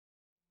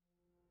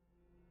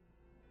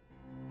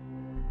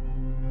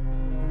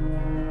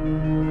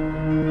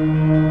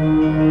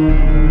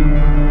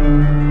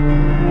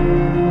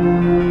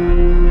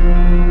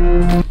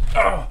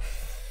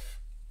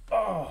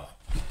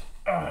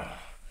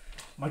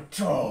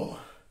toe.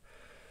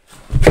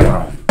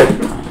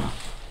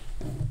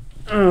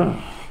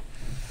 Freaking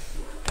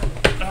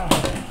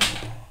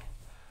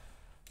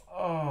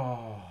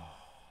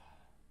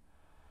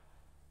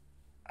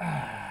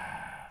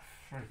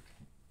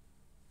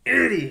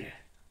idiot.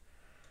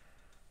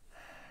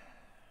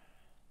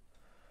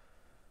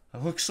 I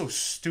look so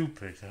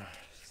stupid.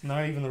 It's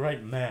not even the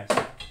right mask.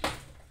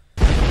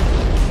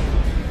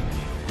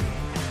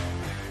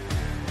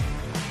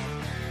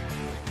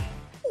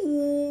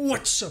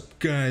 What's up,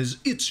 guys?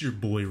 It's your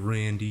boy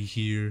Randy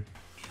here.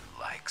 You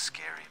like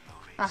scary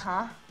movies?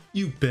 Uh-huh.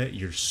 You bet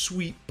your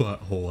sweet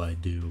butthole I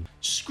do.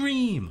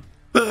 Scream!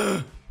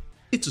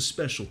 It's a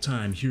special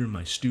time here in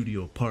my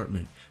studio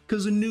apartment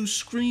because a new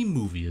Scream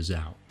movie is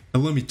out.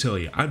 And let me tell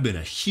you, I've been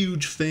a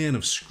huge fan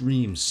of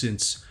Scream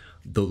since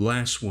the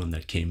last one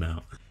that came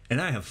out. And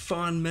I have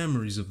fond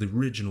memories of the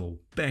original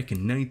back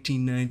in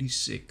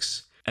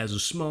 1996 as a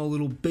small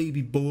little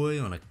baby boy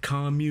on a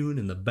commune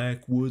in the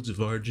backwoods of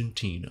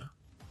Argentina.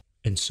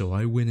 And so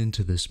I went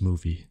into this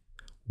movie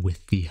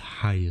with the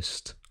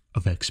highest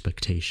of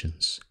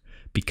expectations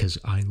because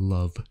I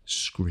love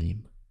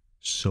Scream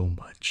so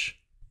much.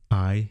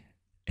 I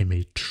am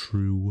a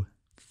true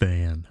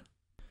fan.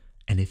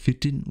 And if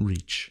it didn't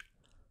reach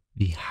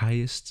the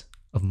highest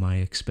of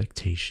my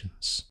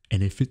expectations,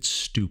 and if it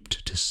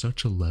stooped to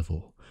such a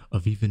level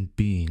of even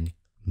being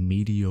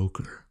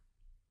mediocre,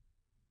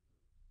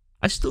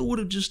 I still would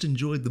have just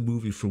enjoyed the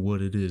movie for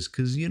what it is,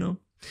 because, you know,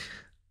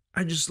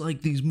 I just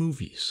like these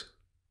movies.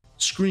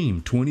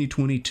 Scream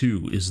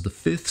 2022 is the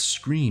 5th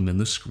Scream in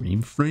the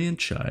Scream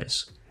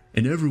franchise,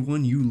 and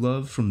everyone you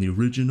love from the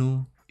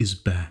original is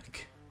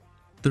back.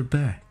 They're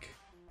back.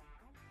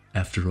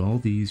 After all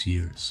these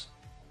years,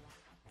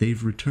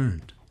 they've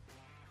returned.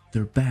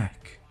 They're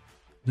back.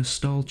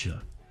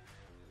 Nostalgia.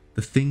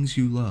 The things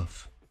you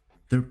love,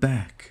 they're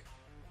back.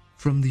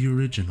 From the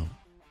original,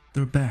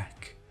 they're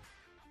back.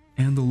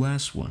 And the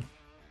last one.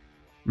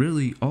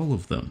 Really, all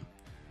of them.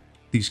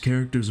 These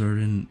characters are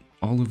in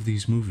all of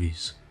these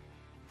movies.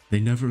 They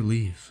never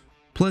leave.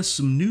 Plus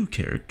some new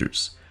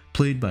characters,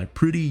 played by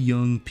pretty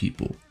young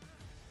people.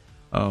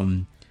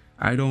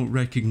 I don't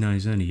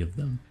recognize any of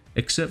them,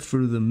 except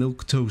for the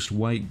milquetoast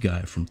white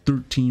guy from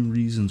 13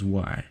 Reasons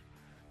Why.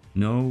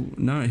 No,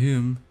 not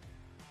him.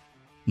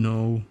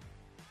 No.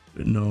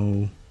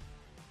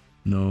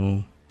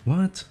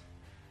 What?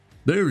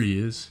 There he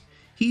is.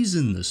 He's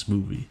in this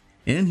movie.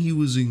 And he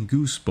was in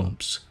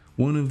Goosebumps,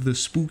 one of the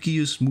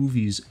spookiest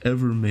movies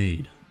ever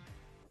made.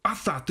 I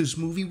thought this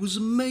movie was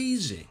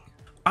amazing.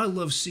 I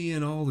love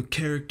seeing all the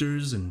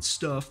characters and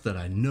stuff that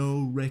I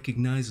know,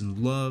 recognize, and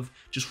love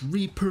just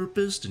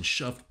repurposed and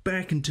shoved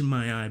back into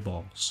my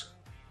eyeballs.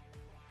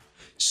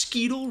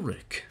 Skeet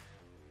Ulrich.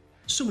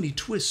 So many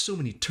twists, so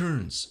many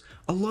turns.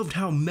 I loved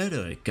how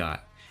meta it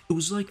got. It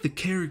was like the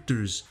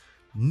characters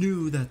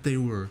knew that they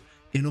were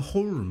in a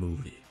horror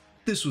movie.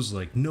 This was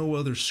like no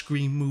other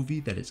Scream movie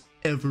that has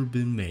ever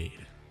been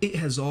made. It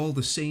has all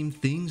the same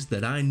things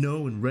that I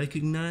know and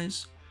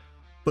recognize,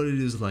 but it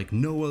is like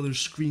no other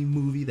Scream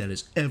movie that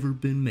has ever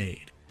been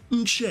made.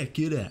 Check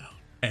it out.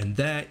 And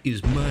that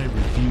is my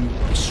review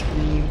of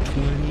Scream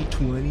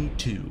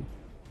 2022.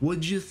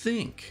 What'd you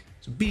think?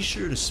 So be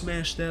sure to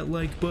smash that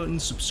like button,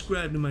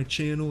 subscribe to my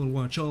channel, and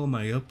watch all of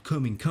my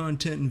upcoming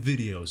content and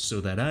videos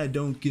so that I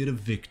don't get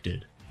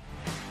evicted.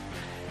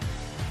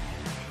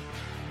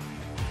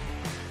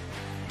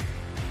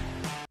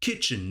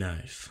 Kitchen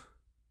knife.